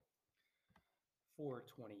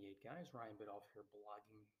428 guys, Ryan Bidoff here,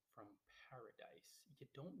 blogging from paradise. You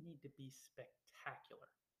don't need to be spectacular.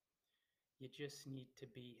 You just need to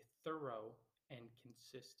be thorough and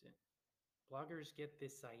consistent. Bloggers get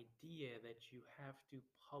this idea that you have to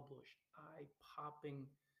publish eye-popping,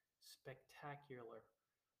 spectacular,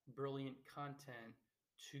 brilliant content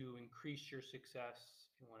to increase your success.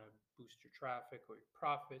 If you want to boost your traffic or your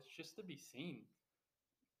profits, just to be seen.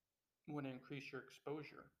 You want to increase your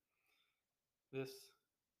exposure. This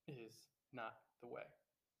is not the way,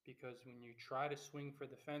 because when you try to swing for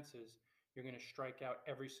the fences, you're going to strike out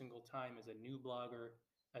every single time as a new blogger,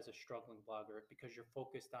 as a struggling blogger, because you're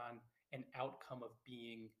focused on an outcome of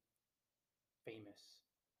being famous,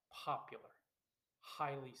 popular,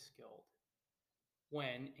 highly skilled,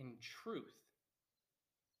 when in truth,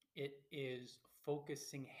 it is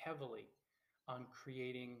focusing heavily on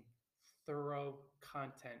creating thorough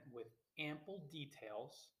content with ample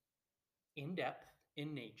details, in depth,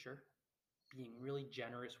 in nature, being really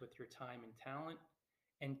generous with your time and talent,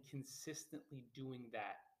 and consistently doing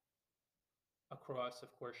that across,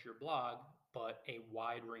 of course, your blog, but a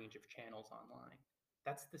wide range of channels online.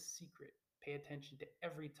 That's the secret. Pay attention to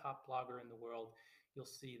every top blogger in the world. You'll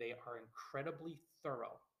see they are incredibly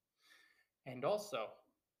thorough. And also,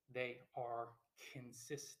 they are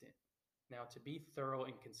consistent. Now, to be thorough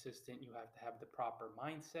and consistent, you have to have the proper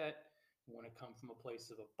mindset. You want to come from a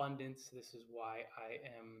place of abundance. This is why I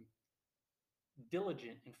am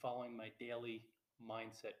diligent in following my daily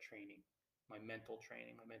mindset training, my mental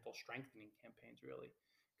training, my mental strengthening campaigns, really,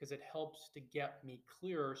 because it helps to get me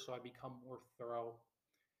clearer so I become more thorough.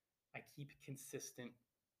 I keep consistent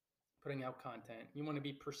putting out content. You want to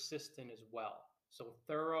be persistent as well. So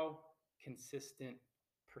thorough, consistent,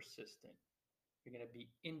 persistent. You're going to be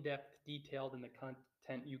in-depth, detailed in the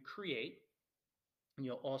content you create. And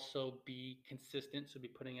you'll also be consistent, so be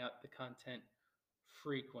putting out the content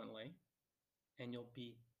frequently. And you'll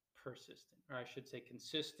be persistent, or I should say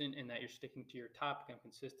consistent, in that you're sticking to your topic and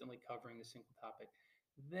consistently covering the single topic.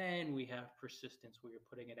 Then we have persistence, where you're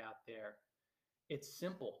putting it out there. It's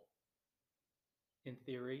simple in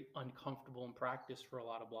theory, uncomfortable in practice for a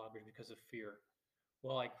lot of bloggers because of fear.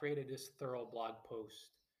 Well, I created this thorough blog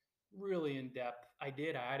post, really in depth. I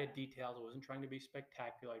added details. I wasn't trying to be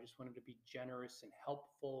spectacular. I just wanted to be generous and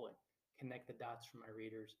helpful and connect the dots for my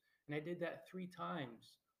readers. And I did that 3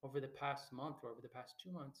 times over the past month or over the past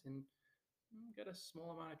 2 months, and got a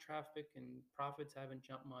small amount of traffic, and profits haven't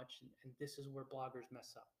jumped much. And this is where bloggers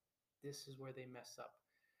mess up. This is where they mess up.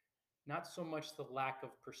 Not so much the lack of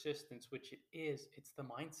persistence, which it is, it's the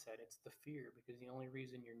mindset, it's the fear, because the only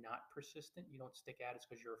reason you're not persistent, you don't stick at it, is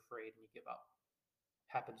because you're afraid and you give up.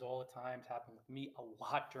 Happens all the time. It's happened with me a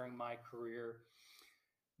lot during my career.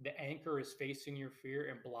 The anchor is facing your fear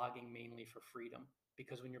and blogging mainly for freedom.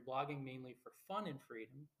 Because when you're blogging mainly for fun and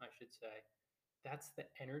freedom, I should say, that's the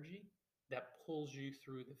energy that pulls you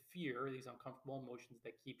through the fear, these uncomfortable emotions,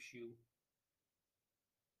 that keeps you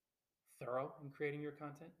thorough in creating your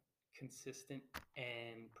content, consistent,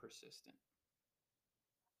 and persistent.